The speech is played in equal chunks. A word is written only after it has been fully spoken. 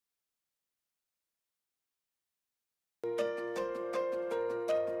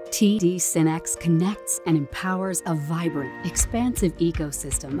TD SYNNEX connects and empowers a vibrant, expansive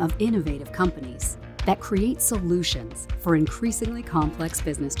ecosystem of innovative companies that create solutions for increasingly complex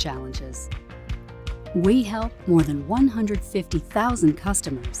business challenges. We help more than 150,000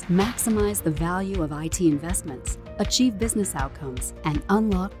 customers maximize the value of IT investments, achieve business outcomes, and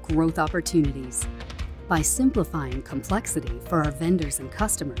unlock growth opportunities. By simplifying complexity for our vendors and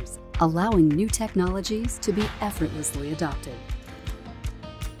customers, allowing new technologies to be effortlessly adopted.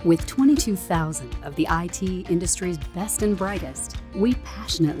 With 22,000 of the IT industry's best and brightest, we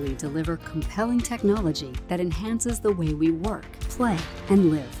passionately deliver compelling technology that enhances the way we work, play, and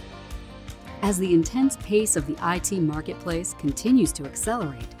live. As the intense pace of the IT marketplace continues to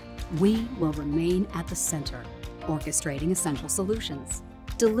accelerate, we will remain at the center, orchestrating essential solutions,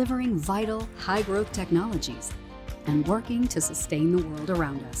 delivering vital, high-growth technologies, and working to sustain the world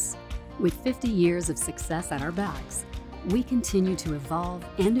around us. With 50 years of success at our backs, we continue to evolve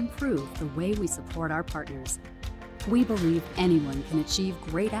and improve the way we support our partners. We believe anyone can achieve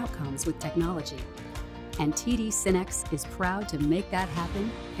great outcomes with technology, and TD SYNNEX is proud to make that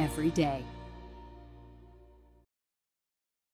happen every day.